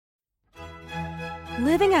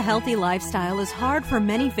Living a healthy lifestyle is hard for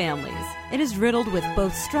many families. It is riddled with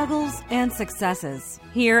both struggles and successes.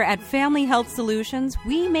 Here at Family Health Solutions,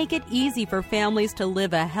 we make it easy for families to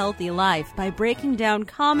live a healthy life by breaking down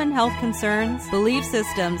common health concerns, belief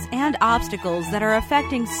systems, and obstacles that are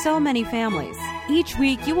affecting so many families. Each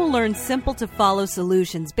week, you will learn simple-to-follow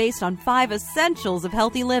solutions based on 5 essentials of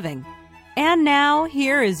healthy living. And now,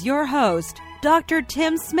 here is your host, Dr.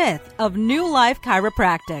 Tim Smith of New Life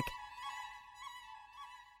Chiropractic.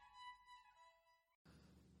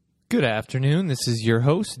 Good afternoon. This is your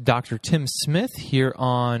host, Dr. Tim Smith, here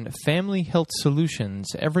on Family Health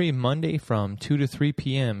Solutions, every Monday from 2 to 3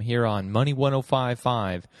 p.m. here on Money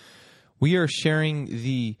 105.5. We are sharing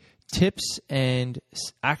the tips and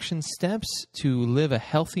action steps to live a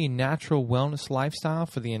healthy, natural wellness lifestyle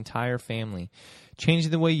for the entire family,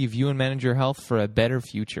 changing the way you view and manage your health for a better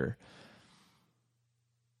future.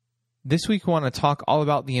 This week, we want to talk all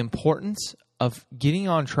about the importance of getting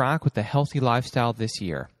on track with a healthy lifestyle this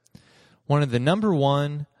year. One of the number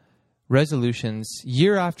one resolutions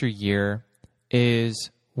year after year is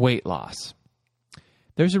weight loss.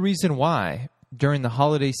 There's a reason why. During the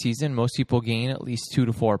holiday season, most people gain at least 2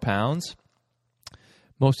 to 4 pounds.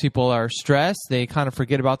 Most people are stressed. They kind of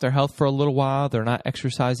forget about their health for a little while. They're not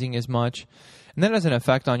exercising as much. And that has an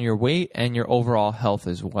effect on your weight and your overall health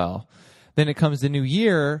as well. Then it comes the new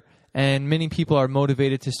year, and many people are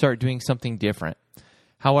motivated to start doing something different.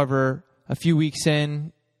 However, a few weeks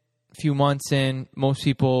in, few months in, most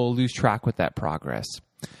people lose track with that progress.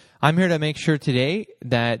 I'm here to make sure today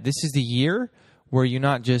that this is the year where you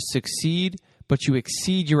not just succeed, but you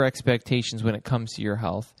exceed your expectations when it comes to your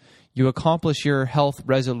health. You accomplish your health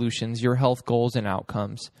resolutions, your health goals and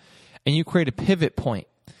outcomes, and you create a pivot point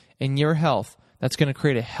in your health that's going to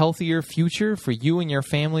create a healthier future for you and your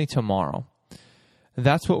family tomorrow.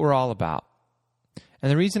 That's what we're all about. And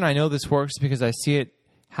the reason I know this works is because I see it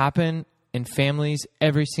happen in families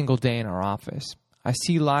every single day in our office. I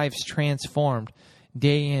see lives transformed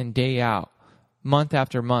day in, day out, month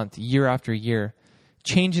after month, year after year,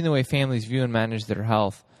 changing the way families view and manage their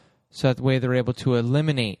health so that the way they're able to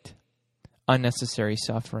eliminate unnecessary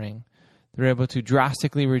suffering. They're able to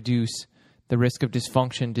drastically reduce the risk of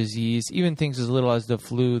dysfunction, disease, even things as little as the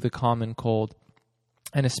flu, the common cold,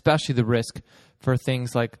 and especially the risk for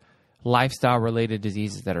things like lifestyle-related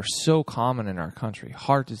diseases that are so common in our country: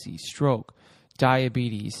 heart disease, stroke,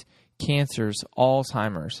 diabetes, cancers,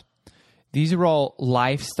 Alzheimer's. These are all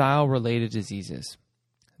lifestyle-related diseases.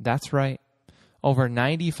 That's right. Over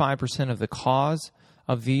 95% of the cause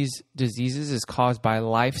of these diseases is caused by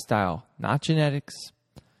lifestyle, not genetics,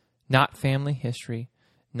 not family history,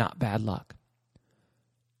 not bad luck.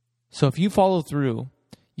 So if you follow through,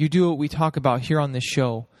 you do what we talk about here on this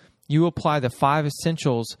show, you apply the 5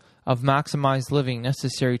 essentials of maximized living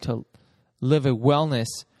necessary to live a wellness,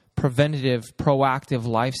 preventative, proactive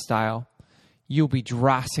lifestyle, you'll be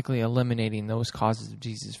drastically eliminating those causes of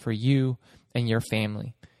disease for you and your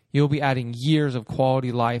family. You'll be adding years of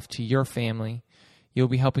quality life to your family. You'll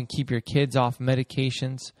be helping keep your kids off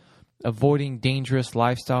medications, avoiding dangerous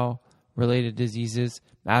lifestyle-related diseases,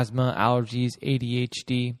 asthma, allergies,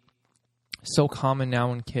 ADHD, so common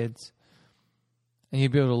now in kids. And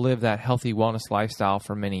you'll be able to live that healthy wellness lifestyle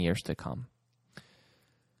for many years to come.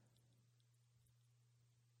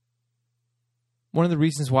 One of the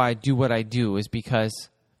reasons why I do what I do is because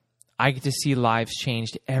I get to see lives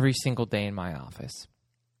changed every single day in my office.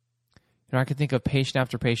 You know, I can think of patient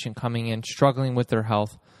after patient coming in, struggling with their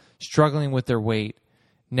health, struggling with their weight,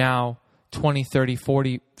 now 20, 30,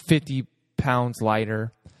 40, 50 pounds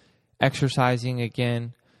lighter, exercising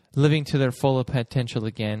again, living to their full potential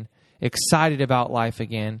again, excited about life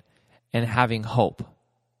again, and having hope.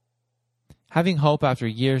 Having hope after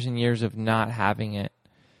years and years of not having it.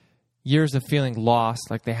 Years of feeling lost,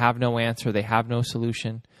 like they have no answer, they have no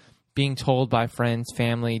solution. Being told by friends,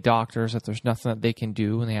 family, doctors that there's nothing that they can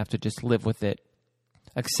do and they have to just live with it.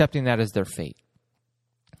 Accepting that as their fate.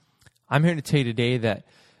 I'm here to tell you today that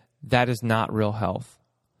that is not real health.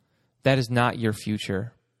 That is not your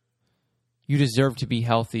future. You deserve to be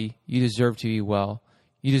healthy. You deserve to be well.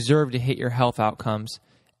 You deserve to hit your health outcomes,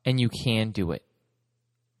 and you can do it.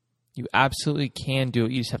 You absolutely can do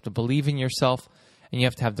it. You just have to believe in yourself, and you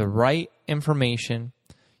have to have the right information.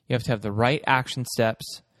 You have to have the right action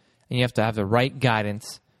steps, and you have to have the right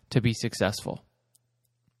guidance to be successful.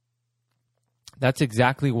 That's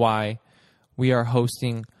exactly why we are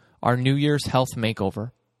hosting our New Year's Health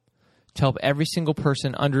Makeover to help every single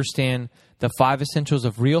person understand the 5 essentials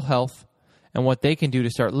of real health and what they can do to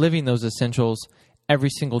start living those essentials every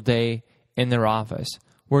single day in their office.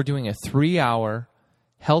 We're doing a 3-hour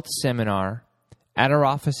health seminar at our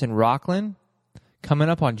office in Rockland coming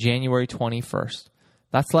up on January 21st.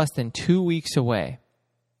 That's less than 2 weeks away.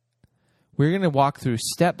 We're going to walk through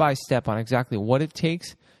step by step on exactly what it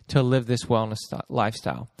takes to live this wellness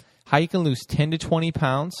lifestyle. How you can lose 10 to 20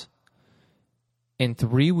 pounds in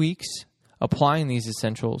 3 weeks applying these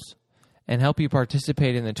essentials, and help you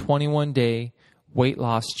participate in the 21-day weight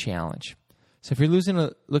loss challenge. So if you're looking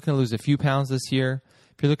to lose a few pounds this year,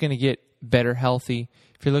 if you're looking to get better healthy,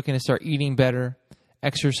 if you're looking to start eating better,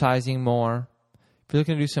 exercising more, if you're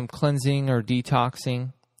looking to do some cleansing or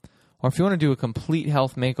detoxing, or if you want to do a complete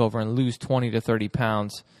health makeover and lose 20 to 30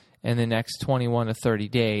 pounds in the next 21 to 30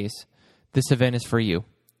 days, this event is for you.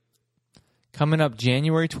 Coming up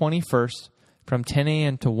January 21st from 10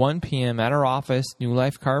 a.m. to 1 p.m. at our office, New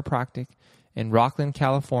Life Chiropractic in Rockland,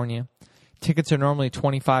 California. Tickets are normally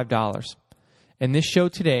 $25. In this show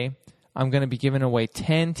today, I'm going to be giving away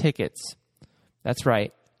 10 tickets. That's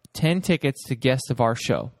right, 10 tickets to guests of our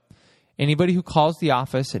show. Anybody who calls the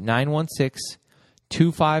office at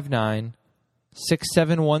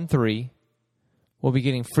 916-259-6713 will be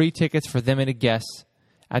getting free tickets for them and a guest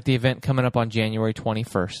at the event coming up on January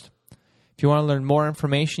 21st. If you want to learn more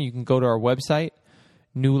information, you can go to our website,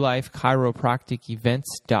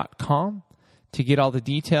 newlifechiropracticevents.com, to get all the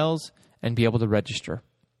details and be able to register.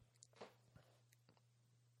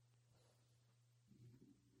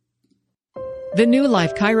 The New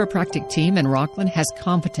Life Chiropractic team in Rockland has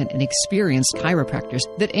competent and experienced chiropractors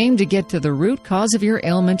that aim to get to the root cause of your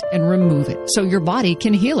ailment and remove it so your body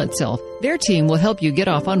can heal itself. Their team will help you get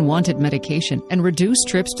off unwanted medication and reduce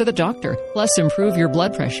trips to the doctor, plus improve your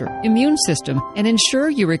blood pressure, immune system, and ensure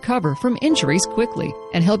you recover from injuries quickly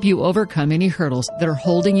and help you overcome any hurdles that are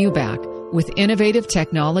holding you back. With innovative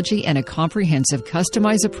technology and a comprehensive,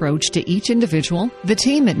 customized approach to each individual, the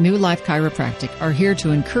team at New Life Chiropractic are here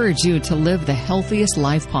to encourage you to live the healthiest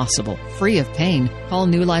life possible, free of pain. Call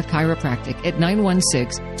New Life Chiropractic at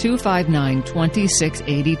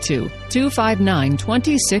 916-259-2682,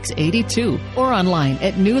 259-2682, or online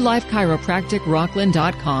at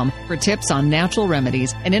newlifechiropracticrockland.com for tips on natural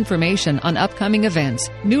remedies and information on upcoming events.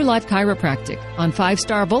 New Life Chiropractic on 5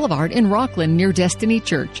 Star Boulevard in Rockland near Destiny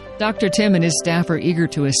Church. Dr. Tim and his staff are eager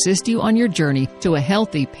to assist you on your journey to a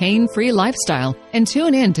healthy, pain-free lifestyle, and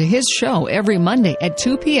tune in to his show every Monday at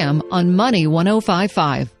 2 p.m. on Money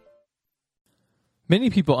 105.5.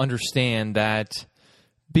 Many people understand that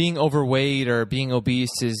being overweight or being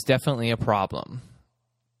obese is definitely a problem.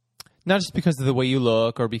 Not just because of the way you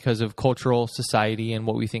look or because of cultural society and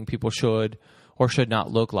what we think people should or should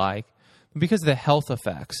not look like, but because of the health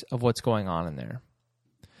effects of what's going on in there.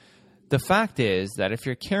 The fact is that if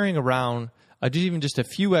you're carrying around even just a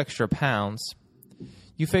few extra pounds,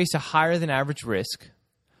 you face a higher than average risk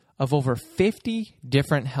of over 50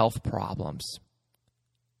 different health problems.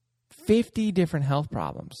 50 different health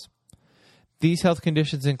problems. These health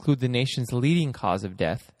conditions include the nation's leading cause of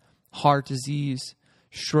death, heart disease,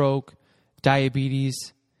 stroke, diabetes,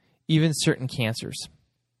 even certain cancers.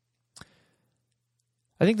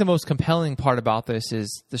 I think the most compelling part about this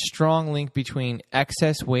is the strong link between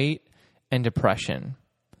excess weight and depression,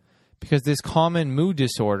 because this common mood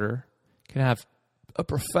disorder can have a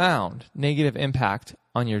profound negative impact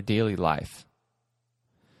on your daily life.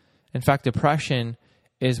 In fact, depression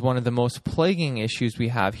is one of the most plaguing issues we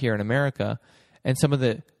have here in America, and some of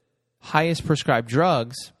the highest prescribed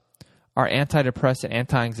drugs are antidepressant,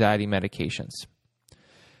 anti-anxiety medications.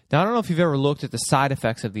 Now, I don't know if you've ever looked at the side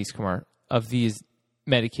effects of these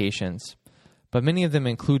medications, but many of them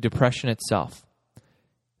include depression itself.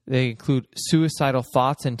 They include suicidal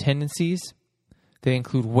thoughts and tendencies. They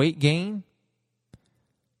include weight gain.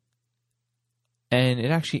 And it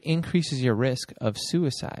actually increases your risk of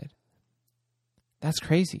suicide. That's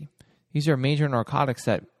crazy. These are major narcotics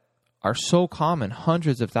that are so common.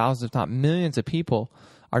 Hundreds of thousands, if not millions of people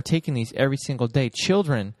are taking these every single day.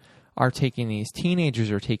 Children are taking these. Teenagers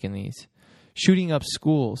are taking these. Shooting up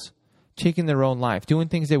schools. Taking their own life. Doing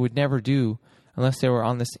things they would never do unless they were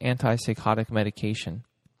on this antipsychotic medication.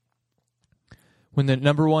 When the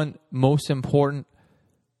number one most important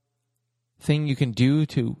thing you can do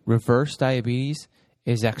to reverse diabetes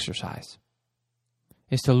is exercise.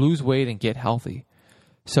 Is to lose weight and get healthy.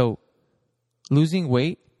 So losing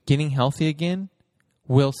weight, getting healthy again,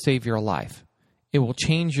 will save your life. It will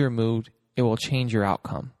change your mood. It will change your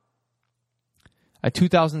outcome. A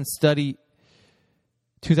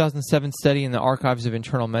 2007 study in the Archives of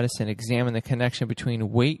Internal Medicine examined the connection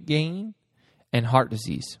between weight gain and heart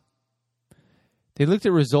disease. They looked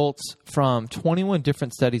at results from 21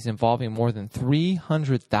 different studies involving more than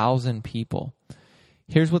 300,000 people.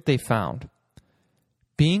 Here's what they found.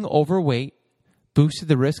 Being overweight boosted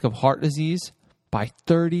the risk of heart disease by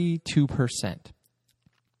 32%.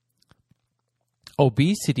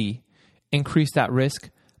 Obesity increased that risk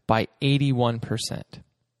by 81%.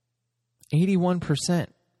 81%.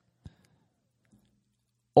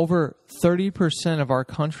 Over 30% of our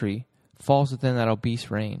country falls within that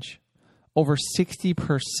obese range. Over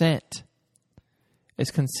 60%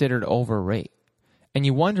 is considered overweight. And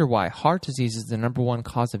you wonder why heart disease is the number one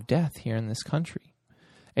cause of death here in this country.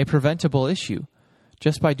 A preventable issue.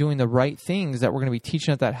 Just by doing the right things that we're going to be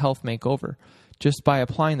teaching at that health makeover. Just by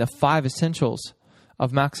applying the 5 essentials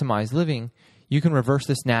of maximized living, you can reverse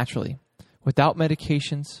this naturally. Without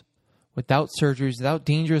medications, without surgeries, without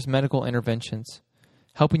dangerous medical interventions.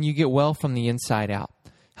 Helping you get well from the inside out.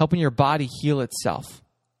 Helping your body heal itself.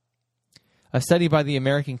 A study by the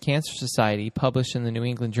American Cancer Society, published in the New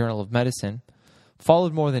England Journal of Medicine,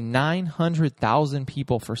 followed more than 900,000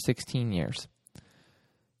 people for 16 years.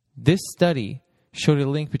 This study showed a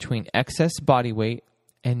link between excess body weight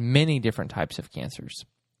and many different types of cancers.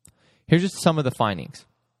 Here's just some of the findings.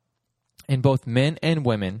 In both men and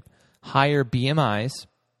women, higher BMIs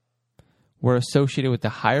were associated with the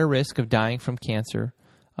higher risk of dying from cancer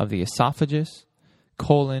of the esophagus,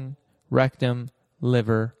 colon, rectum,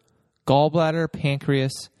 liver, gallbladder,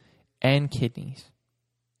 pancreas, and kidneys.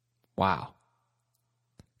 Wow.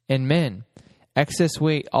 In men, excess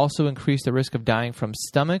weight also increased the risk of dying from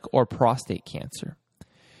stomach or prostate cancer.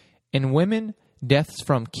 In women, deaths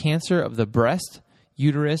from cancer of the breast,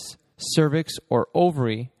 uterus, cervix, or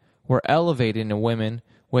ovary were elevated in women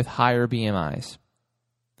with higher BMIs.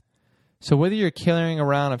 So whether you're carrying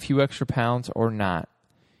around a few extra pounds or not,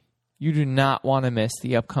 you do not want to miss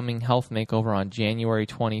the upcoming health makeover on January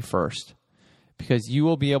 21st, because you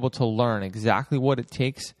will be able to learn exactly what it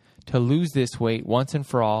takes to lose this weight once and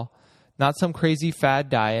for all. Not some crazy fad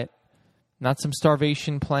diet, not some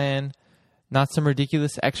starvation plan, not some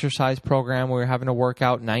ridiculous exercise program where you're having to work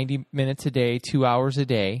out 90 minutes a day, 2 hours a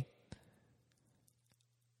day,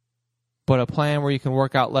 but a plan where you can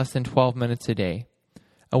work out less than 12 minutes a day.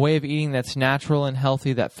 A way of eating that's natural and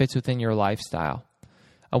healthy that fits within your lifestyle.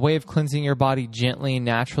 A way of cleansing your body gently and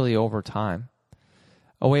naturally over time.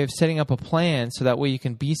 A way of setting up a plan so that way you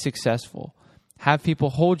can be successful. Have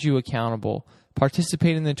people hold you accountable.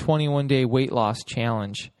 Participate in the 21-day weight loss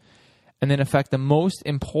challenge. And then affect the most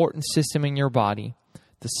important system in your body,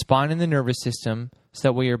 the spine and the nervous system, so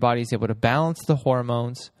that way your body is able to balance the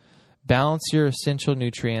hormones, balance your essential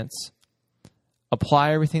nutrients,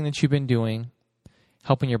 apply everything that you've been doing,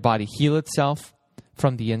 helping your body heal itself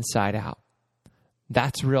from the inside out.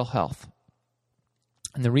 That's real health.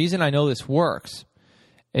 And the reason I know this works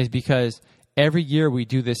is because every year we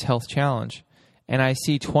do this health challenge, and I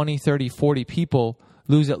see 20, 30, 40 people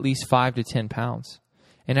lose at least 5 to 10 pounds.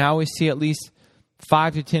 And I always see at least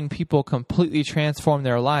 5 to 10 people completely transform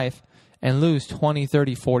their life and lose 20,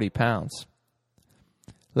 30, 40 pounds.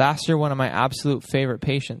 Last year, one of my absolute favorite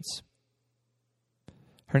patients,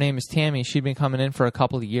 her name is Tammy. She'd been coming in for a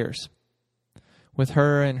couple of years with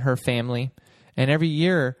her and her family. And every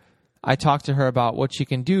year, I talk to her about what she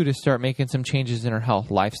can do to start making some changes in her health,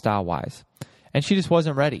 lifestyle-wise. And she just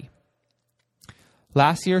wasn't ready.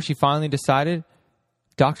 Last year, she finally decided,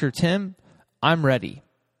 Dr. Tim, I'm ready.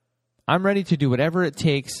 I'm ready to do whatever it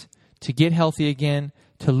takes to get healthy again,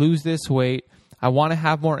 to lose this weight. I want to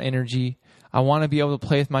have more energy. I want to be able to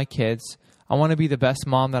play with my kids. I want to be the best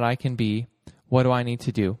mom that I can be. What do I need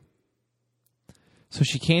to do? So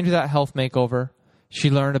she came to that health makeover. She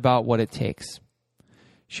learned about what it takes.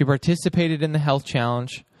 She participated in the health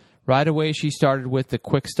challenge. Right away, she started with the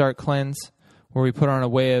Quick Start Cleanse, where we put her on a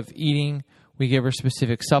way of eating. We gave her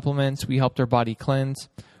specific supplements. We helped her body cleanse.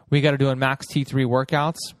 We got her doing Max T3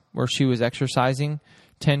 workouts, where she was exercising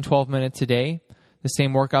 10, 12 minutes a day. The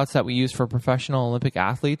same workouts that we use for professional Olympic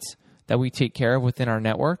athletes that we take care of within our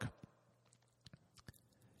network.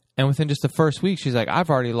 And within just the first week, she's like, I've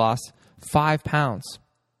already lost 5 pounds.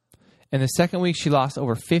 In the second week, she lost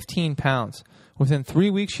over 15 pounds. Within 3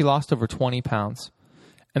 weeks, she lost over 20 pounds.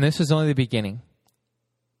 And this was only the beginning.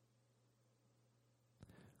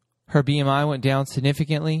 Her BMI went down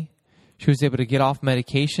significantly. She was able to get off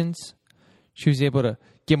medications. She was able to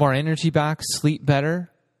get more energy back, sleep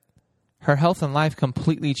better. Her health and life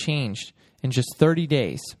completely changed in just 30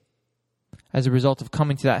 days as a result of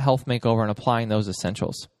coming to that health makeover and applying those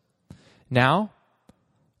essentials. Now,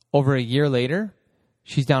 over a year later,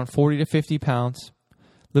 she's down 40 to 50 pounds,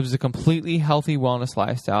 lives a completely healthy wellness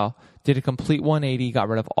lifestyle, did a complete 180, got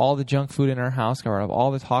rid of all the junk food in her house, got rid of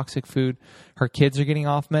all the toxic food. Her kids are getting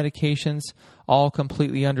off medications, all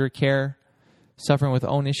completely under care, suffering with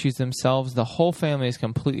own issues themselves. The whole family has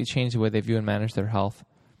completely changed the way they view and manage their health,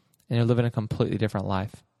 and they're living a completely different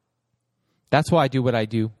life. That's why I do what I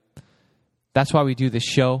do. That's why we do this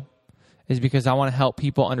show, is because I want to help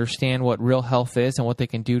people understand what real health is and what they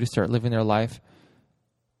can do to start living their life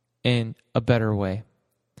in a better way.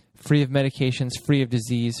 Free of medications, free of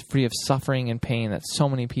disease, free of suffering and pain that so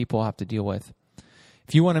many people have to deal with.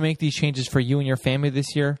 If you want to make these changes for you and your family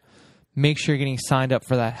this year, make sure you're getting signed up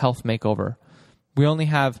for that health makeover. We only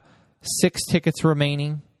have 6 tickets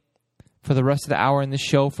remaining for the rest of the hour in the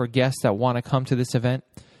show for guests that want to come to this event.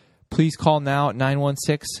 Please call now at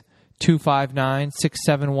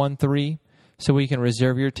 916-259-6713 so we can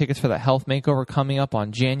reserve your tickets for that health makeover coming up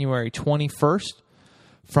on January 21st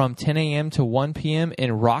from 10 a.m. to 1 p.m.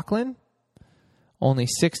 in Rockland. Only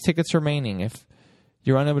 6 tickets remaining. If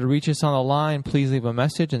you're unable to reach us on the line, please leave a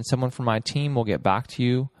message and someone from my team will get back to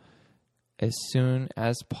you as soon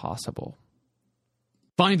as possible.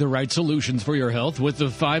 Find the right solutions for your health with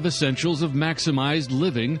the 5 essentials of maximized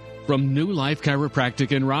living from New Life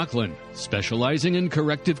Chiropractic in Rockland, specializing in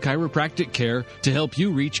corrective chiropractic care to help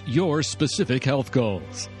you reach your specific health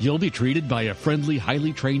goals. You'll be treated by a friendly,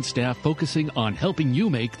 highly trained staff focusing on helping you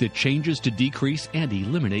make the changes to decrease and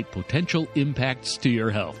eliminate potential impacts to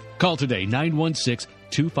your health. Call today,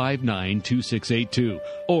 916-259-2682,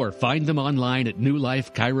 or find them online at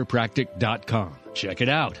newlifechiropractic.com. Check it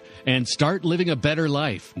out and start living a better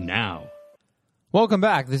life now. Welcome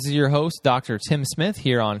back. This is your host, Dr. Tim Smith,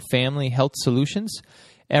 here on Family Health Solutions.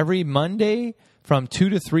 Every Monday from 2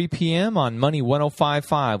 to 3 p.m. on Money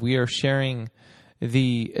 105.5, we are sharing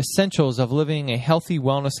the essentials of living a healthy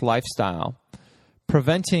wellness lifestyle,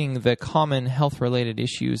 preventing the common health-related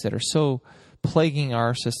issues that are so plaguing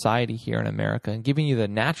our society here in America, and giving you the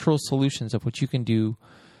natural solutions of what you can do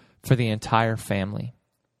for the entire family.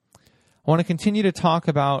 I want to continue to talk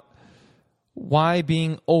about why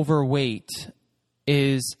being overweight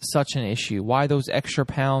is such an issue, why those extra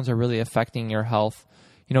pounds are really affecting your health.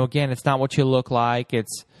 You know, again, it's not what you look like.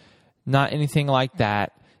 It's not anything like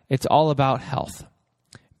that. It's all about health.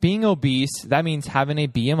 Being obese, that means having a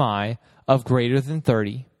BMI of greater than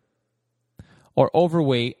 30, or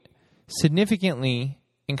overweight significantly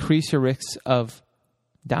increase your risks of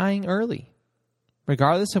dying early,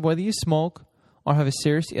 regardless of whether you smoke or have a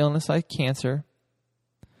serious illness like cancer.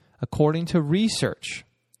 According to research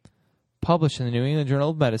published in the New England Journal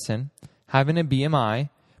of Medicine, having a BMI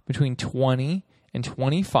between 20 and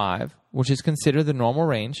 25, which is considered the normal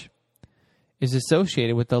range, is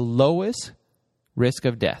associated with the lowest risk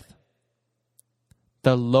of death.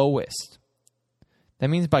 The lowest. That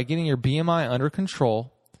means by getting your BMI under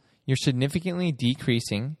control, you're significantly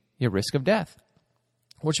decreasing your risk of death,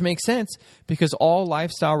 which makes sense because all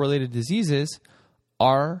lifestyle-related diseases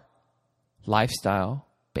are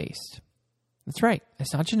lifestyle-based. That's right.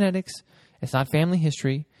 It's not genetics. It's not family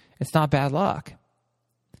history. It's not bad luck.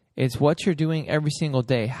 It's what you're doing every single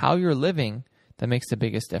day, how you're living, that makes the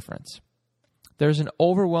biggest difference. There's an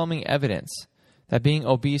overwhelming evidence that being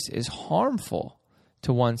obese is harmful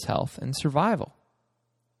to one's health and survival.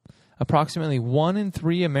 Approximately 1 in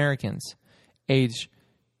 3 Americans aged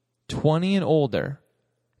 20 and older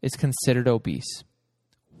is considered obese.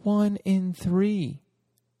 1 in 3.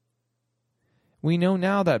 We know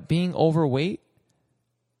now that being overweight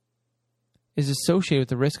is associated with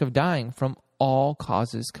the risk of dying from all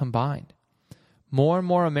causes combined. More and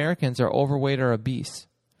more Americans are overweight or obese,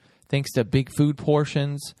 thanks to big food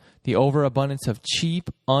portions, the overabundance of cheap,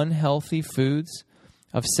 unhealthy foods,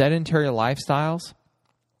 of sedentary lifestyles.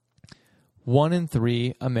 1 in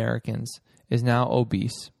 3 Americans is now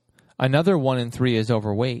obese. Another 1 in 3 is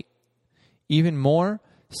overweight. Even more,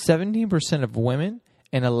 17% of women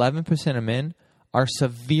and 11% of men are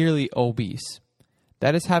severely obese.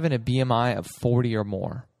 That is having a BMI of 40 or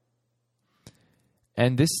more.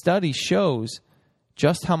 And this study shows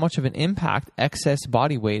just how much of an impact excess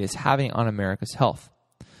body weight is having on America's health.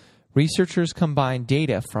 Researchers combined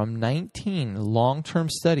data from 19 long-term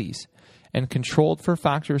studies and controlled for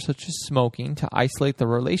factors such as smoking to isolate the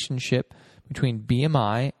relationship between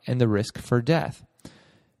BMI and the risk for death.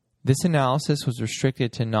 This analysis was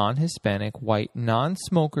restricted to non-Hispanic, white,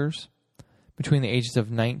 non-smokers between the ages of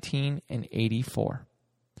 19 and 84.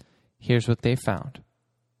 Here's what they found.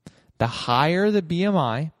 The higher the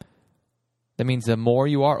BMI, that means the more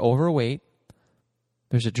you are overweight,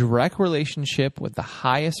 there's a direct relationship with the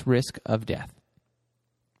highest risk of death.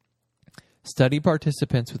 Study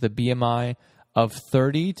participants with a BMI of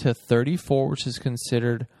 30 to 34, which is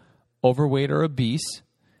considered overweight or obese,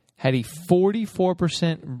 had a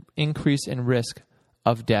 44% increase in risk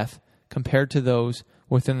of death compared to those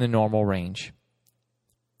within the normal range.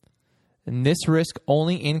 And this risk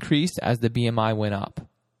only increased as the BMI went up.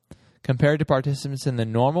 Compared to participants in the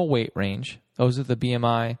normal weight range, those with a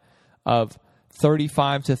BMI of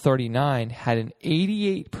 35 to 39 had an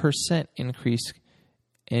 88% increase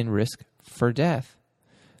in risk for death.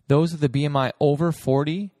 Those with the BMI over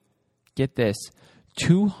 40, get this,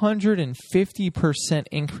 250%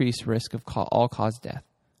 increased risk of all-cause death.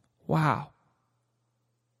 Wow.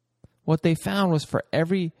 What they found was for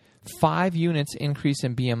every 5 units increase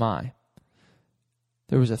in BMI,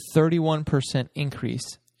 there was a 31%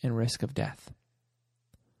 increase in risk of death.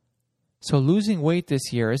 So losing weight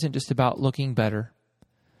this year isn't just about looking better,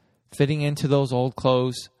 fitting into those old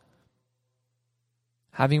clothes,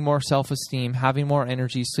 having more self-esteem, having more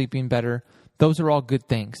energy, sleeping better. Those are all good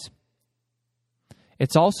things.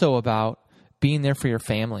 It's also about being there for your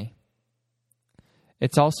family.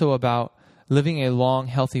 It's also about living a long,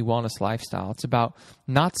 healthy wellness lifestyle. It's about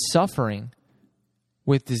not suffering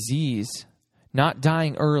with disease, not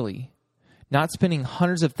dying early, not spending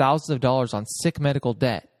hundreds of thousands of dollars on sick medical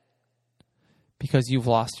debt because you've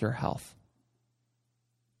lost your health.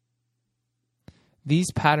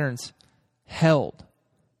 These patterns held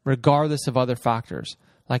regardless of other factors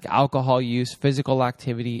like alcohol use, physical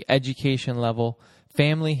activity, education level,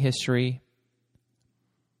 family history.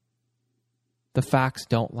 The facts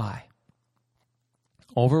don't lie.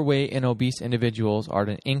 Overweight and obese individuals are at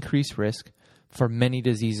an increased risk for many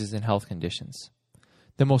diseases and health conditions.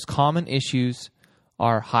 The most common issues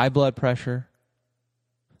are high blood pressure,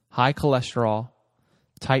 high cholesterol,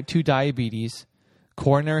 type 2 diabetes,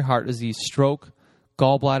 coronary heart disease, stroke,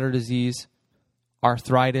 gallbladder disease,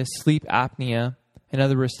 arthritis, sleep apnea, and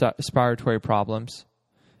other respiratory problems,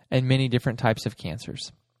 and many different types of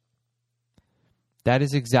cancers. That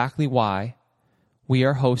is exactly why we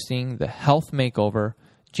are hosting the Health Makeover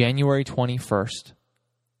January 21st,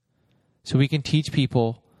 so we can teach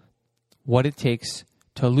people what it takes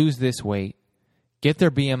to lose this weight, get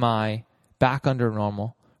their BMI back under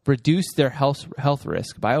normal, reduce their health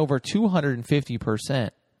risk by over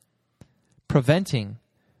 250%, preventing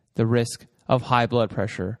the risk of high blood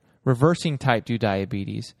pressure, reversing type 2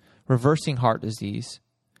 diabetes, reversing heart disease,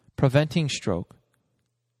 preventing stroke,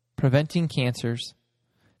 preventing cancers,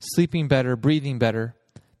 sleeping better, breathing better.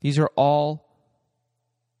 These are all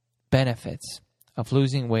benefits of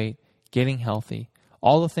losing weight, getting healthy,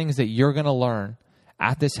 all the things that you're going to learn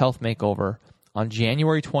at this Health Makeover on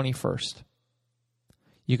January 21st.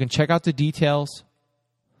 You can check out the details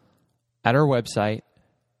at our website,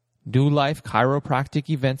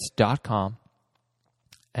 newlifechiropracticevents.com,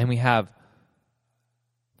 and we have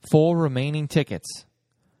full remaining tickets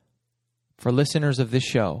for listeners of this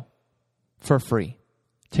show for free.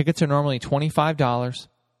 Tickets are normally $25.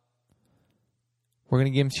 We're going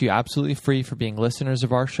to give them to you absolutely free for being listeners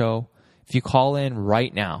of our show. If you call in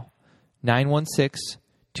right now,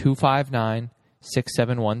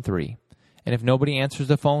 916-259-6713. And if nobody answers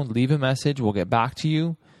the phone, leave a message. We'll get back to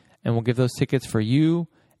you, and we'll give those tickets for you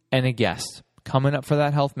and a guest. Coming up for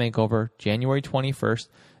that Health Makeover, January 21st.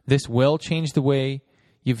 This will change the way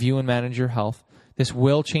you view and manage your health. This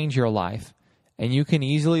will change your life. And you can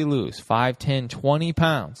easily lose 5, 10, 20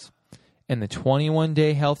 pounds in the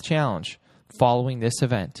 21-day health challenge following this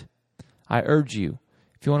event. I urge you,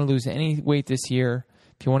 if you want to lose any weight this year,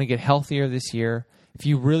 if you want to get healthier this year, if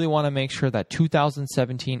you really want to make sure that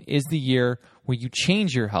 2017 is the year where you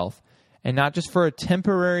change your health, and not just for a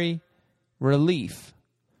temporary relief,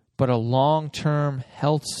 but a long-term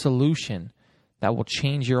health solution that will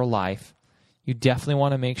change your life, you definitely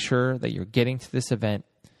want to make sure that you're getting to this event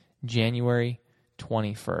January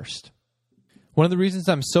 21st. One of the reasons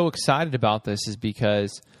I'm so excited about this is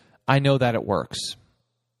because I know that it works.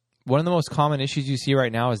 One of the most common issues you see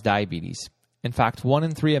right now is diabetes. In fact, 1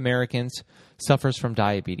 in 3 Americans suffers from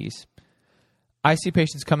diabetes. I see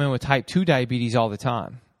patients come in with type 2 diabetes all the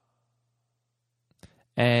time.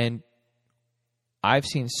 And I've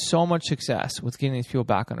seen so much success with getting these people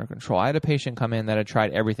back under control. I had a patient come in that had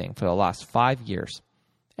tried everything for the last 5 years.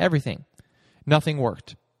 Everything. Nothing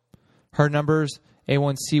worked. Her numbers,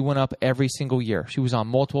 A1C went up every single year. She was on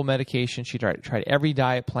multiple medications. She tried every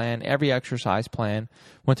diet plan, every exercise plan,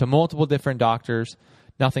 went to multiple different doctors.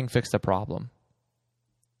 Nothing fixed the problem.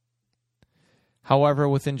 However,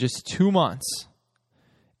 within just 2 months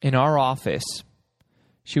in our office,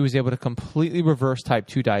 she was able to completely reverse type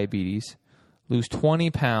 2 diabetes, lose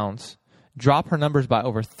 20 pounds, drop her numbers by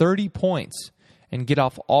over 30 points, and get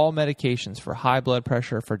off all medications for high blood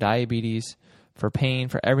pressure, for diabetes, for pain,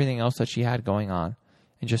 for everything else that she had going on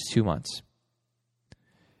in just 2 months.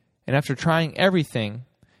 And after trying everything,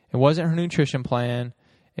 it wasn't her nutrition plan,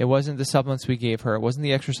 it wasn't the supplements we gave her, it wasn't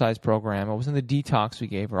the exercise program, it wasn't the detox we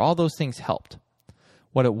gave her. All those things helped.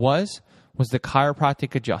 What it was the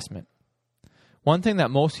chiropractic adjustment. One thing that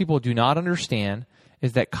most people do not understand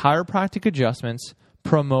is that chiropractic adjustments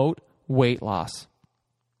promote weight loss.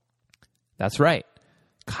 That's right.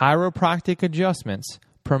 Chiropractic adjustments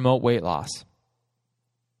promote weight loss.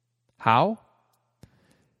 How?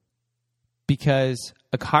 Because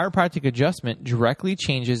a chiropractic adjustment directly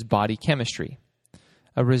changes body chemistry,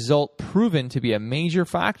 a result proven to be a major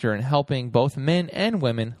factor in helping both men and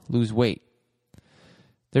women lose weight.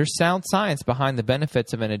 There's sound science behind the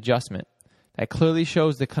benefits of an adjustment that clearly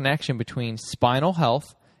shows the connection between spinal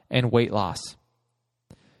health and weight loss.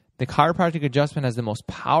 The chiropractic adjustment has the most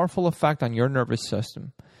powerful effect on your nervous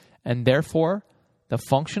system and therefore the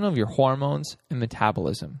function of your hormones and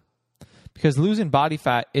metabolism. Because losing body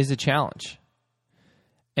fat is a challenge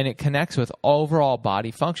and it connects with overall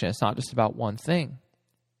body function. It's not just about one thing.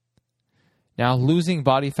 Now, losing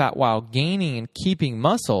body fat while gaining and keeping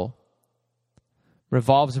muscle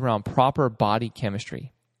revolves around proper body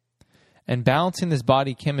chemistry. And balancing this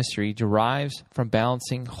body chemistry derives from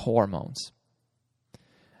balancing hormones.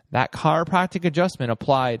 That chiropractic adjustment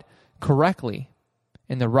applied correctly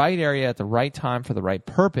in the right area at the right time for the right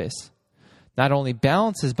purpose not only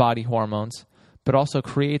balances body hormones, but also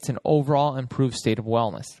creates an overall improved state of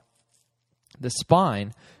wellness. The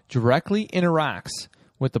spine directly interacts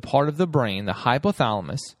with the part of the brain, the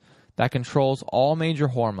hypothalamus, that controls all major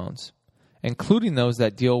hormones, including those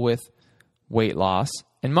that deal with weight loss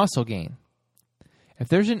and muscle gain. If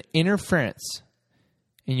there's an interference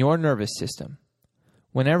in your nervous system,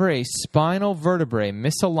 whenever a spinal vertebrae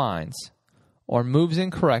misaligns or moves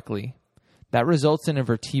incorrectly, that results in a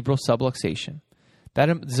vertebral subluxation. That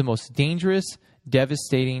is the most dangerous,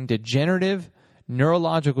 devastating, degenerative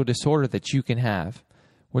neurological disorder that you can have,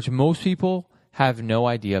 which most people have no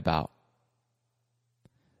idea about.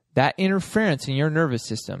 That interference in your nervous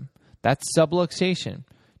system, that subluxation,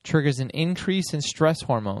 triggers an increase in stress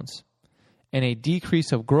hormones and a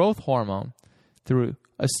decrease of growth hormone through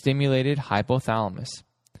a stimulated hypothalamus.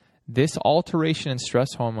 This alteration in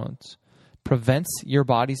stress hormones prevents your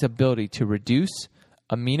body's ability to reduce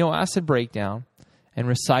amino acid breakdown and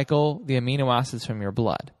recycle the amino acids from your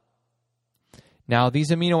blood. Now, these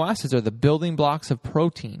amino acids are the building blocks of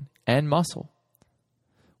protein and muscle,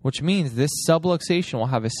 which means this subluxation will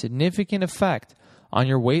have a significant effect on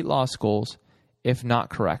your weight loss goals if not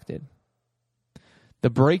corrected. The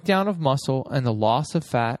breakdown of muscle and the loss of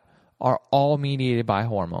fat are all mediated by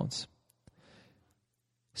hormones.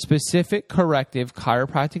 Specific corrective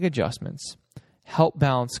chiropractic adjustments help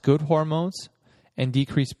balance good hormones and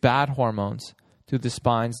decrease bad hormones through the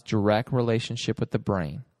spine's direct relationship with the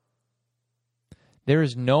brain. There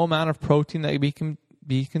is no amount of protein that can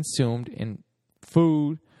be consumed in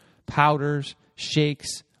food, powders,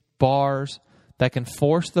 shakes, bars that can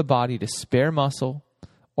force the body to spare muscle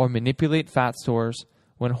or manipulate fat stores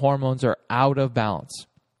when hormones are out of balance.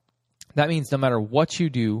 That means no matter what you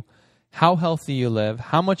do, how healthy you live,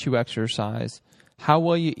 how much you exercise, how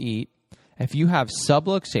well you eat, if you have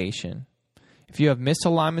subluxation, if you have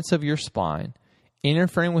misalignments of your spine,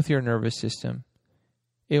 interfering with your nervous system,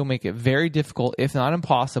 it will make it very difficult, if not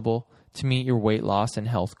impossible, to meet your weight loss and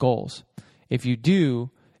health goals. If you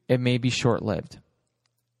do, it may be short-lived.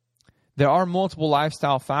 There are multiple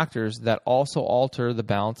lifestyle factors that also alter the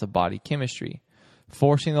balance of body chemistry,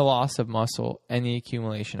 forcing the loss of muscle and the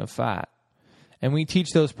accumulation of fat. And we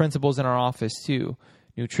teach those principles in our office too.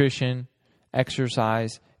 Nutrition,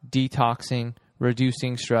 exercise, detoxing,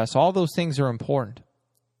 reducing stress, all those things are important.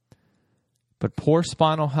 But poor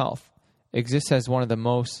spinal health exists as one of the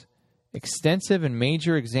most extensive and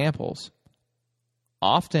major examples,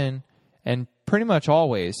 often and pretty much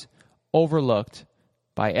always overlooked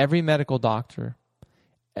by every medical doctor,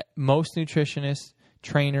 most nutritionists,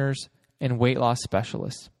 trainers, and weight loss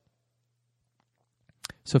specialists.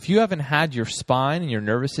 So if you haven't had your spine and your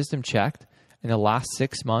nervous system checked in the last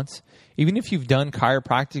 6 months, even if you've done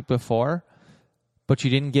chiropractic before, but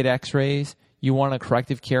you didn't get x-rays, you want a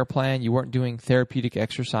corrective care plan, you weren't doing therapeutic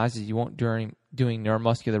exercises, you weren't doing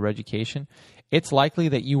neuromuscular reeducation, it's likely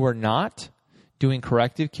that you were not doing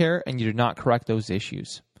corrective care and you did not correct those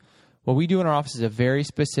issues. What we do in our office is a very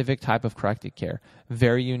specific type of corrective care,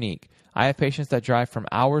 very unique. I have patients that drive from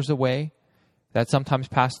hours away, that sometimes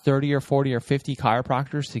pass 30 or 40 or 50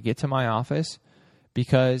 chiropractors to get to my office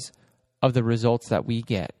because of the results that we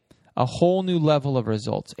get. A whole new level of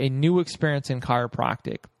results, a new experience in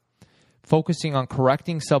chiropractic, focusing on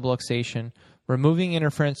correcting subluxation, removing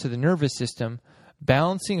interference to the nervous system,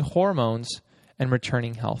 balancing hormones, and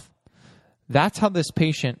returning health. That's how this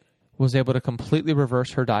patient was able to completely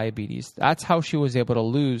reverse her diabetes. That's how she was able to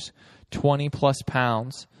lose 20 plus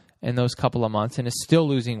pounds in those couple of months and is still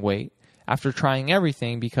losing weight after trying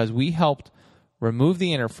everything, because we helped remove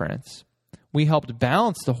the interference. We helped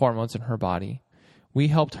balance the hormones in her body. We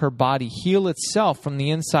helped her body heal itself from the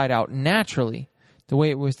inside out naturally, the way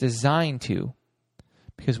it was designed to,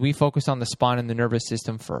 because we focus on the spine and the nervous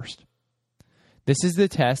system first. This is the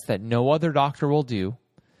test that no other doctor will do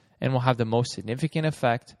and will have the most significant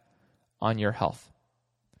effect on your health.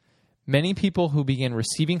 Many people who begin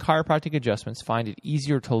receiving chiropractic adjustments find it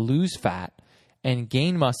easier to lose fat and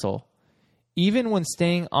gain muscle, even when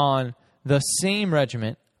staying on the same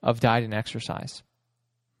regimen of diet and exercise,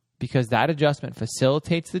 because that adjustment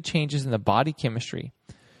facilitates the changes in the body chemistry,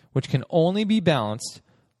 which can only be balanced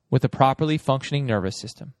with a properly functioning nervous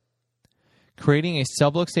system. Creating a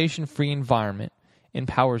subluxation-free environment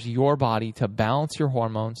empowers your body to balance your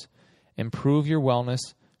hormones, improve your wellness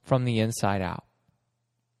from the inside out.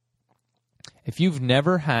 If you've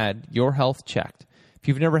never had your health checked, if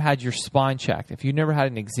you've never had your spine checked, if you've never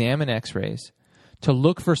had an exam and x-rays to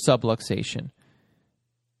look for subluxation,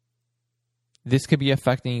 this could be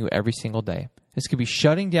affecting you every single day. This could be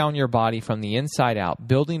shutting down your body from the inside out,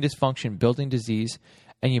 building dysfunction, building disease,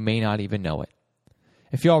 and you may not even know it.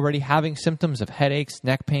 If you're already having symptoms of headaches,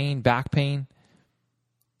 neck pain, back pain,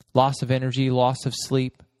 loss of energy, loss of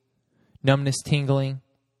sleep, numbness, tingling,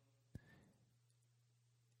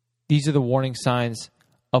 these are the warning signs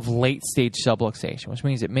of late-stage subluxation, which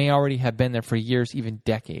means it may already have been there for years, even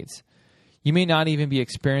decades. You may not even be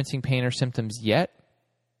experiencing pain or symptoms yet,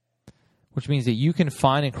 which means that you can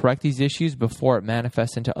find and correct these issues before it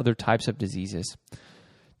manifests into other types of diseases.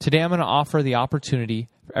 Today, I'm going to offer the opportunity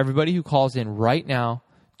for everybody who calls in right now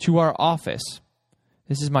to our office.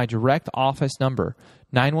 This is my direct office number,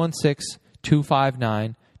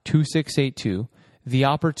 916-259-2682, the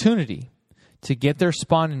opportunity to get their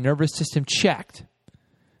spine and nervous system checked,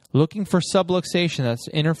 looking for subluxation that's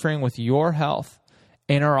interfering with your health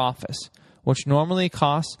in our office, which normally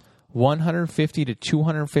costs $150 to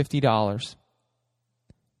 $250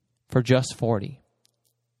 for just $40.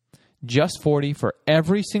 Just $40 for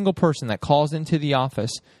every single person that calls into the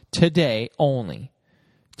office today only.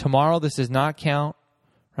 Tomorrow, this does not count,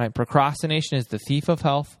 right? Procrastination is the thief of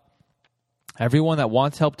health. Everyone that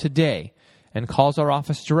wants help today and calls our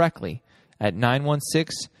office directly at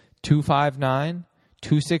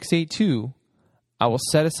 916-259-2682, I will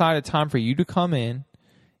set aside a time for you to come in,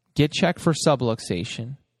 get checked for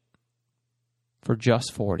subluxation for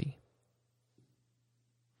just $40.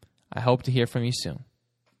 I hope to hear from you soon.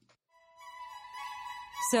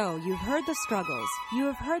 So, you've heard the struggles, you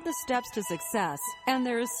have heard the steps to success, and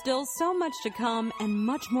there is still so much to come and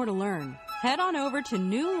much more to learn. Head on over to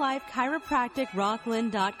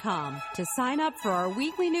newlifechiropracticrocklin.com to sign up for our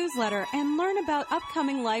weekly newsletter and learn about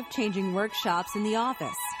upcoming life-changing workshops in the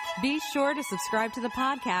office. Be sure to subscribe to the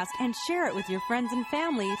podcast and share it with your friends and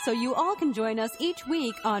family so you all can join us each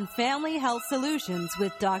week on Family Health Solutions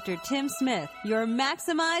with Dr. Tim Smith, your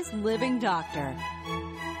maximized living doctor.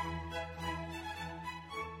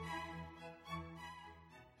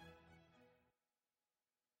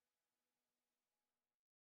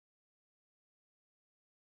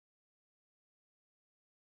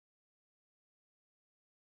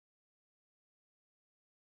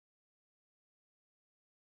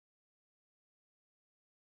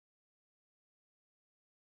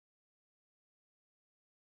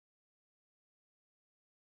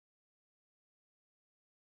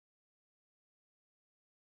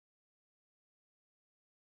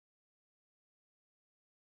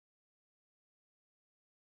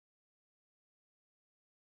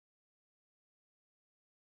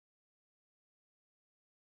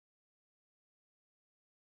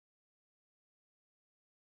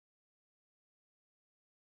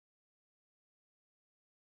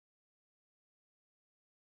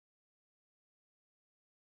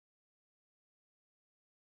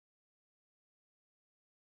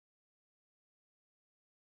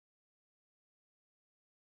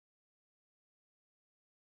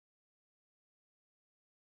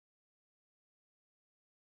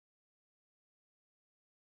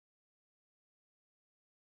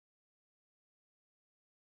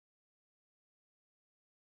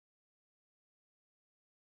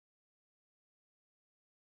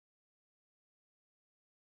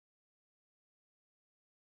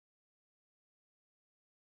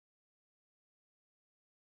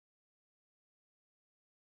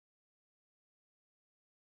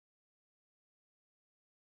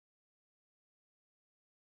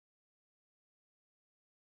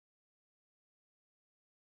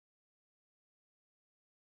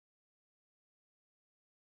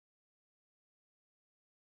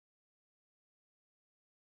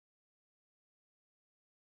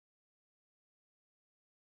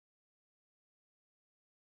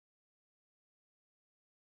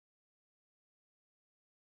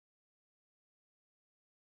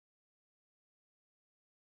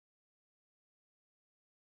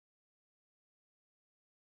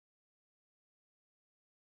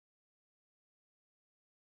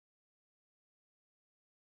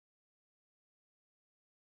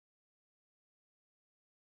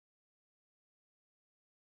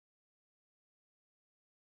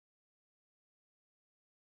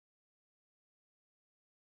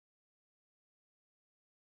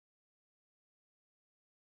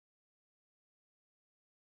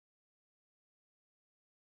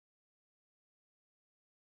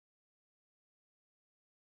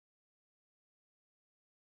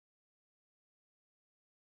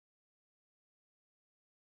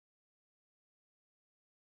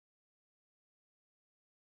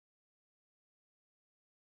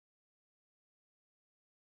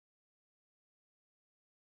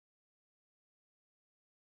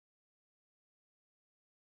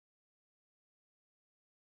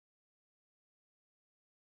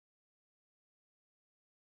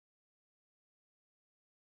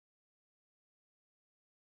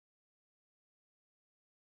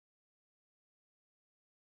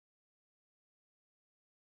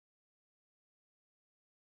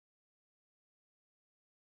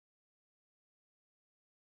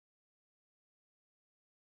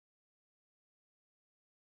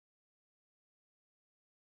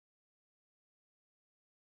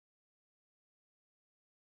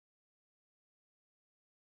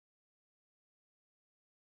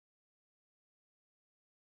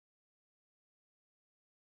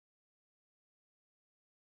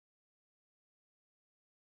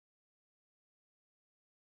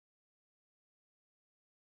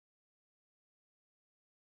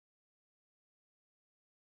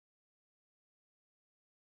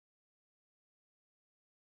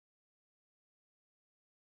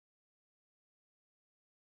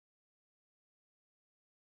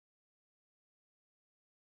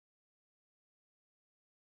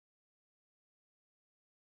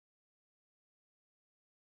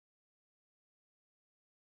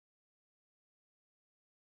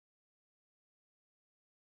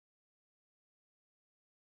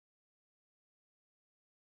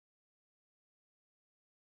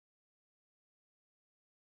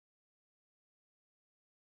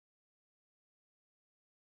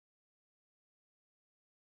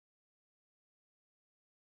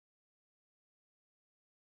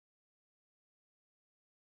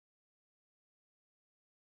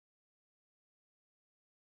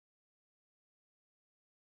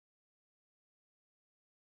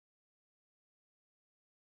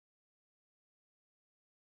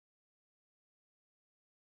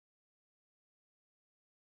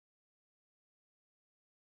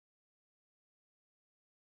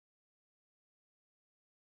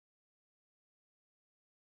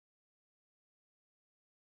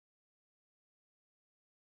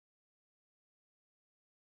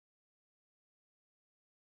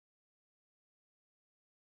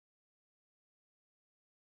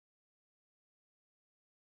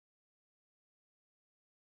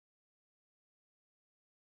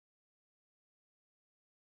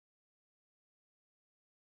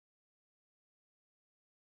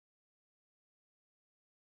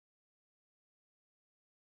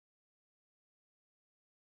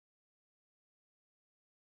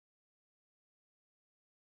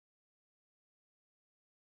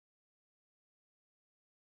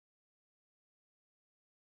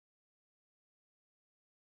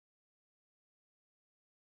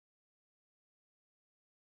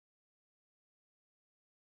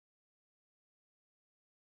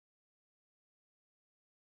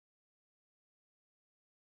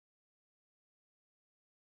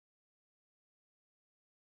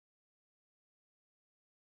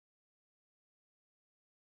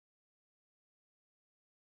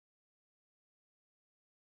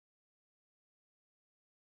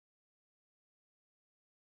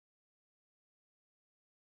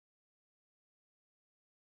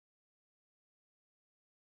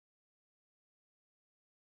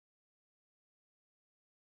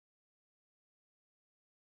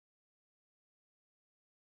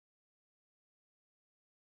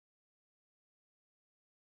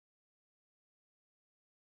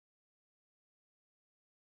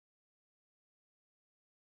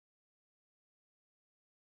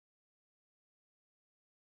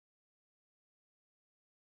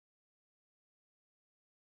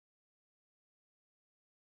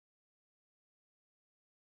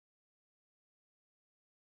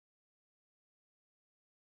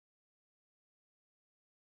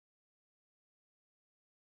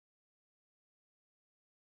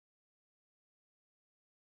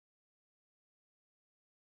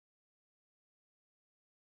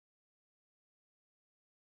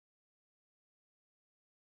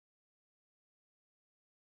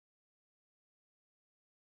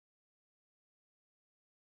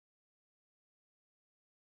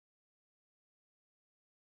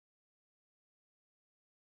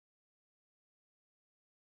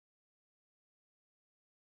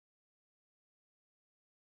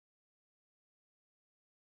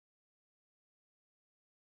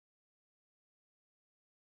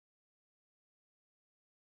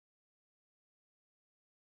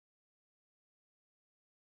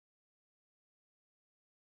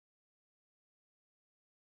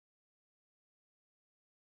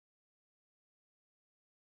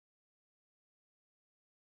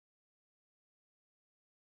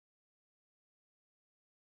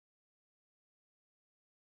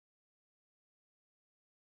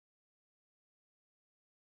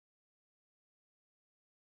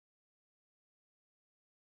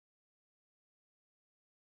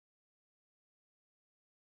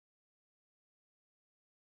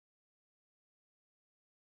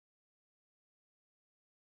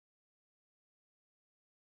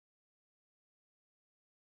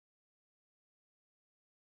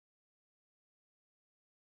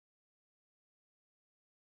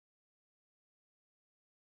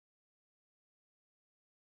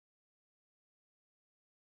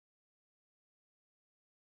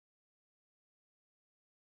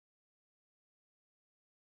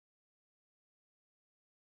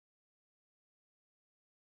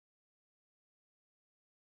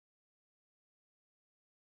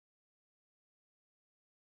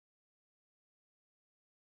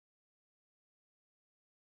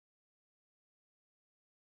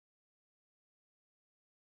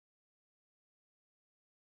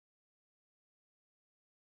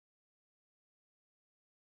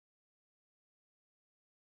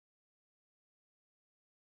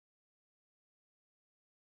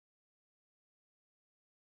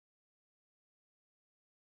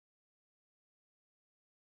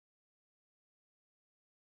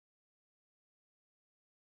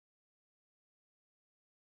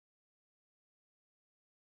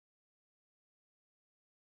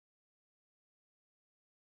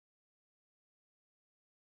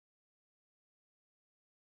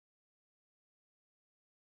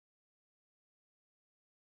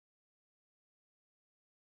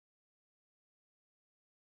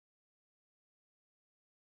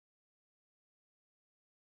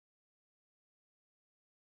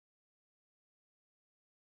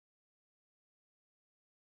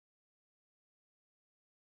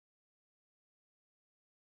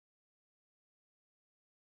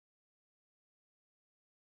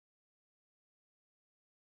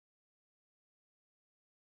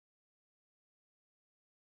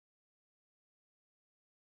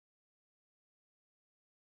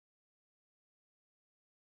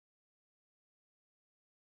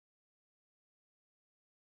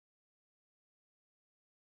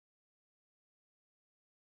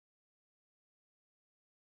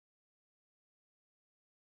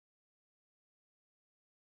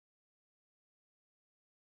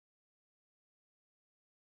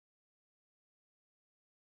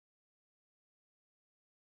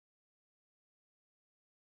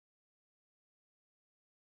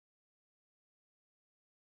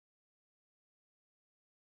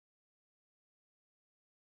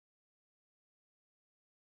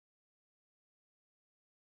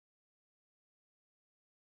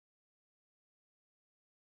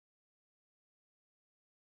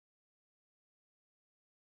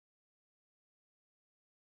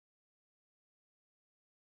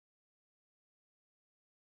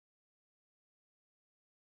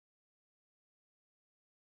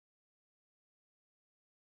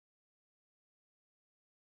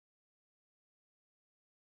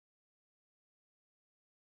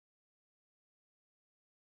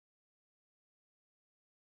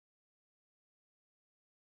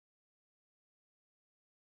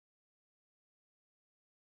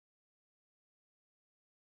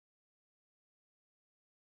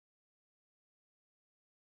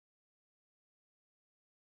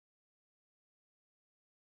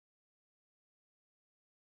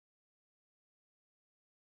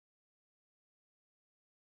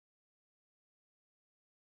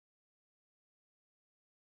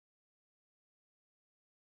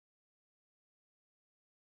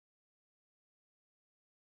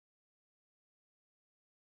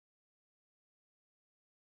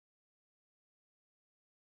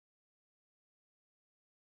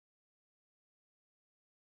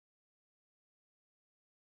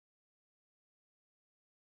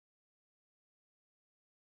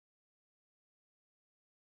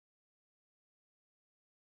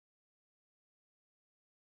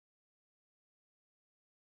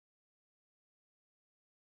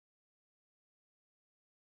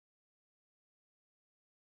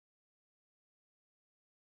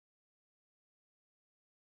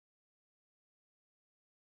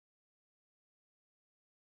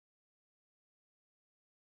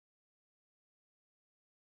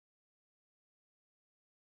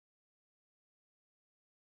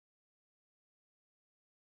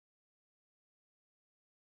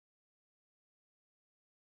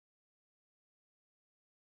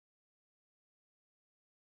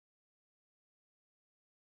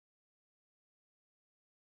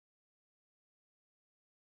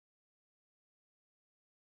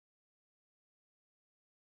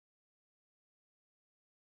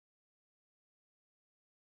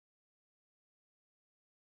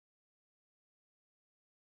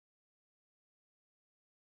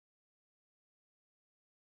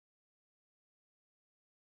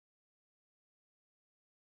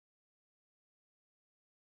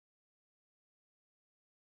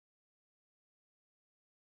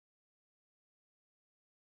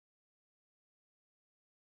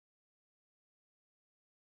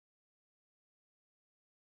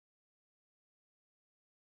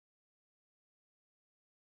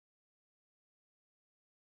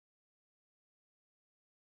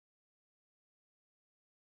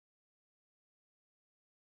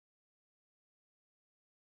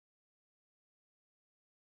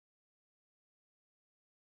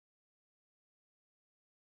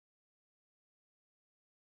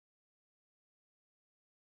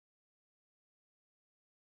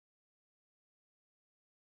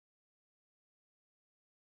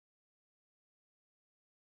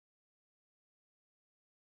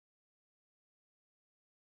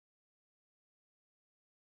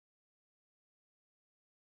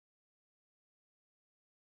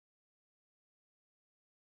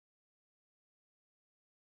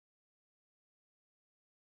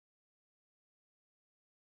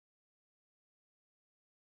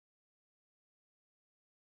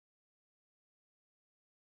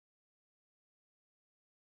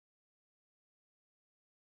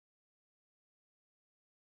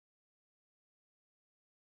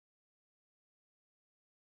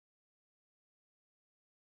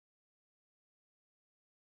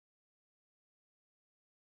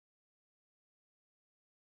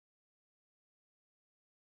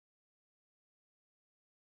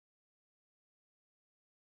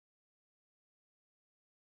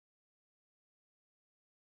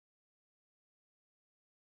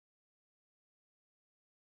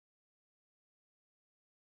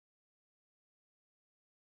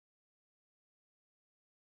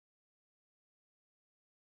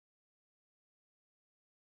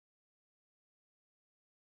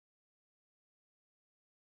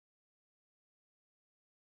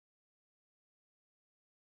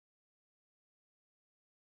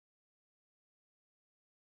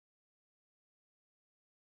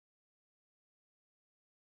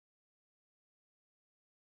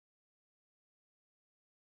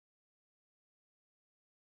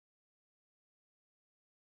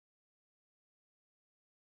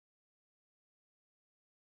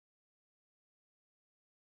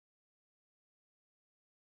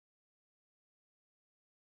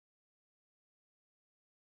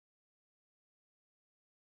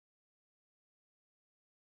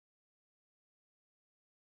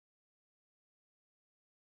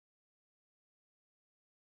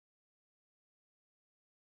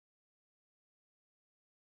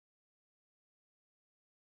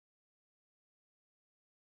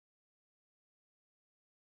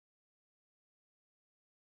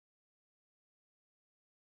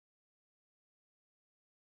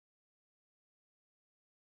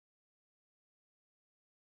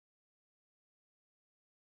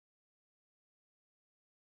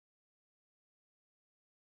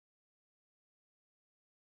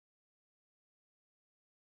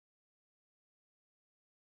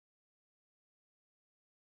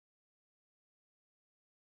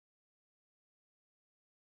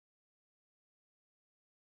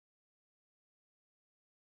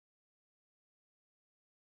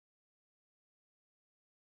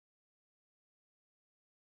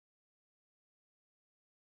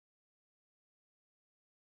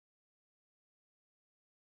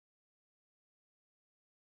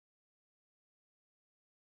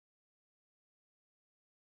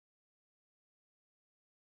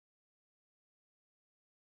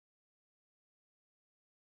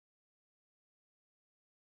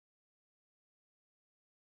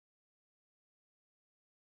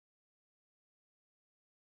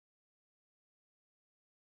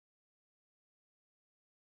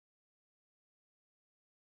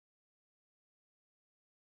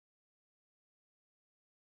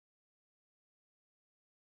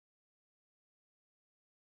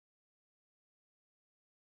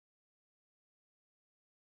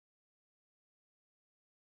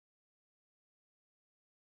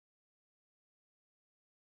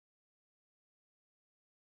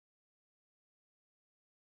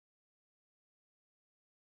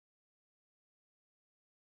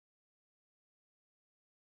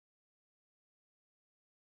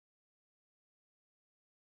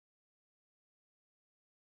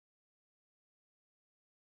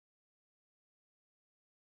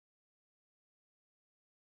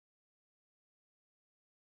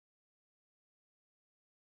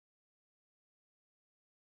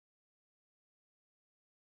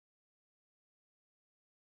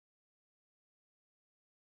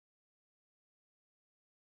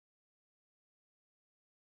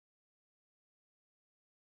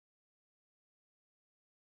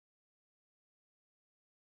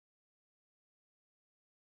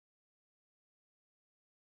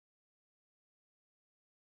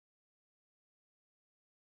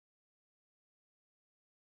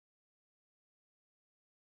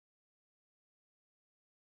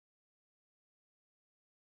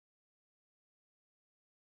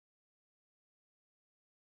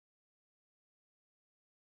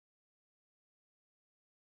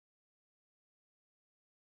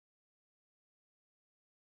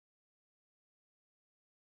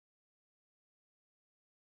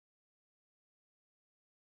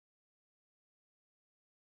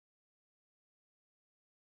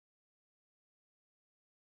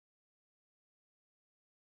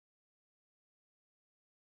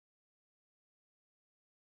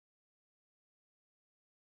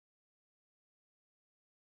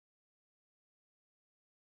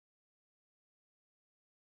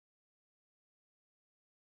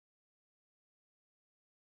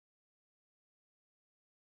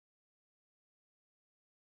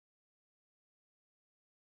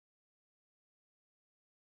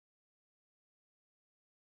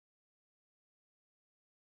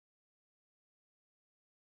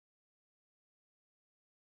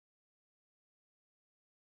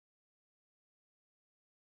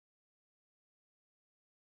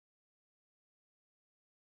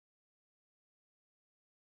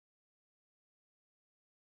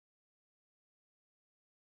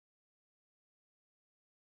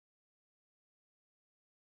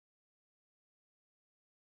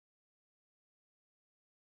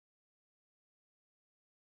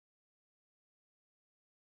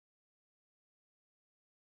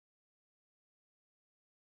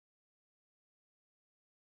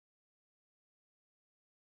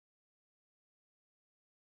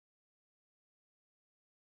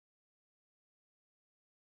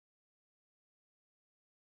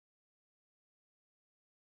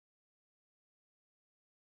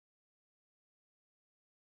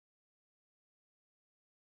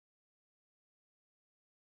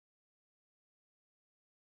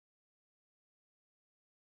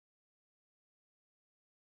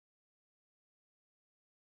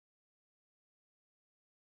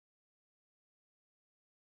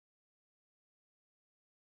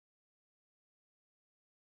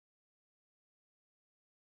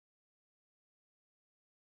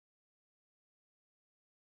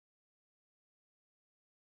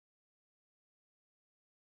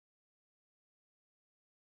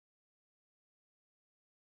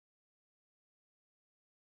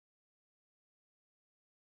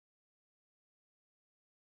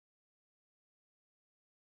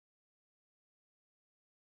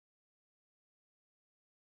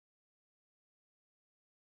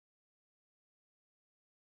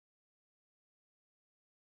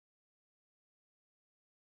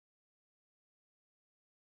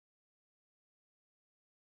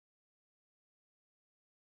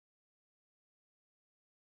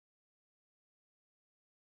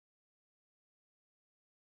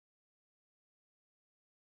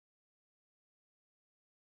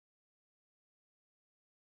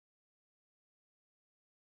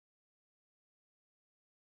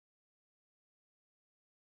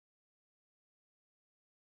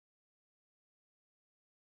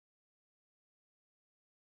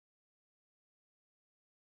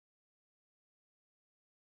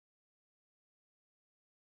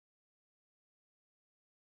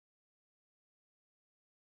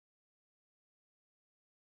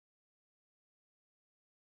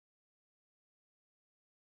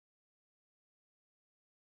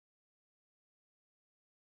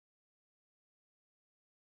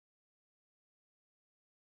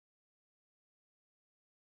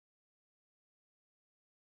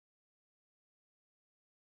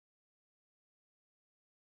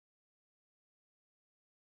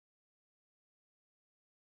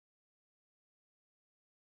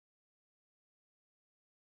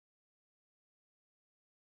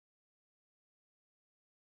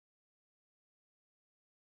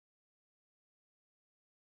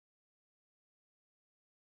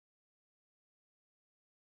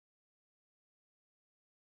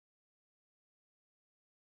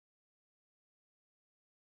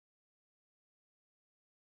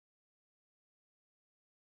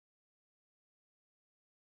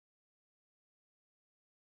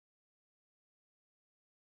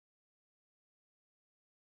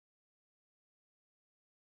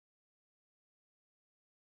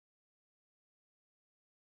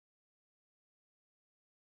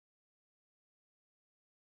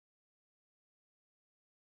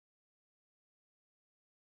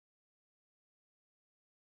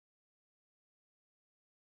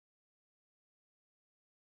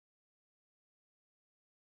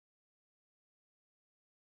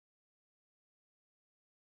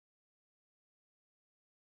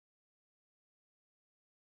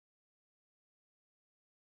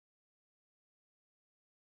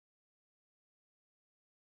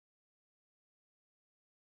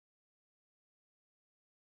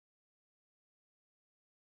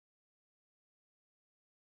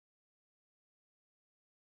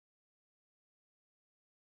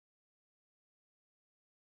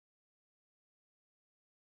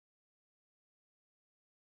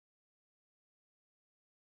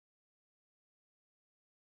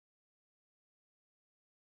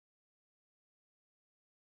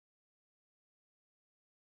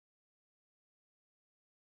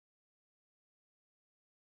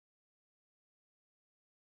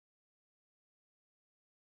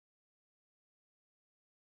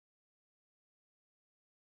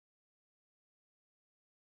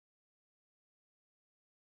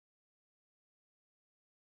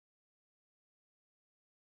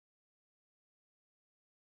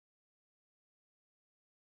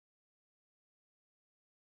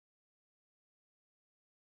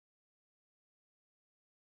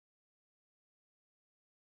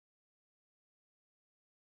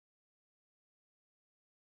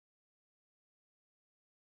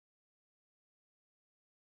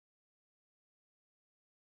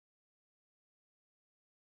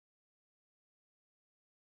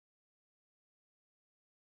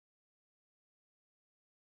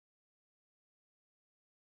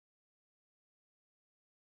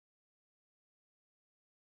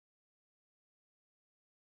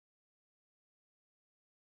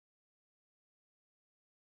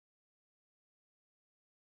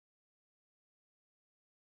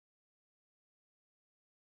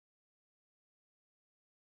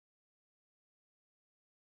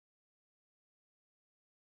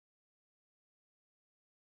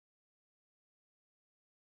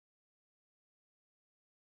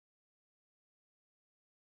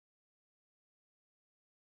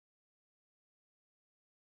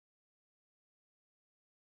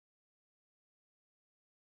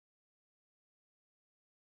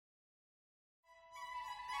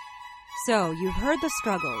 So, you've heard the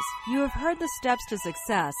struggles, you have heard the steps to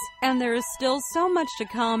success, and there is still so much to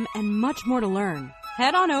come and much more to learn.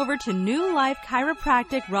 Head on over to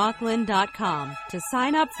newlifechiropracticrocklin.com to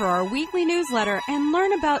sign up for our weekly newsletter and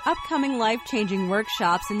learn about upcoming life-changing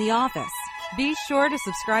workshops in the office. Be sure to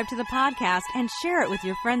subscribe to the podcast and share it with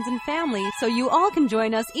your friends and family so you all can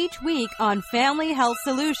join us each week on Family Health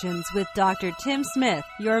Solutions with Dr. Tim Smith,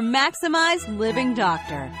 your maximized living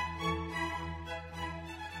doctor.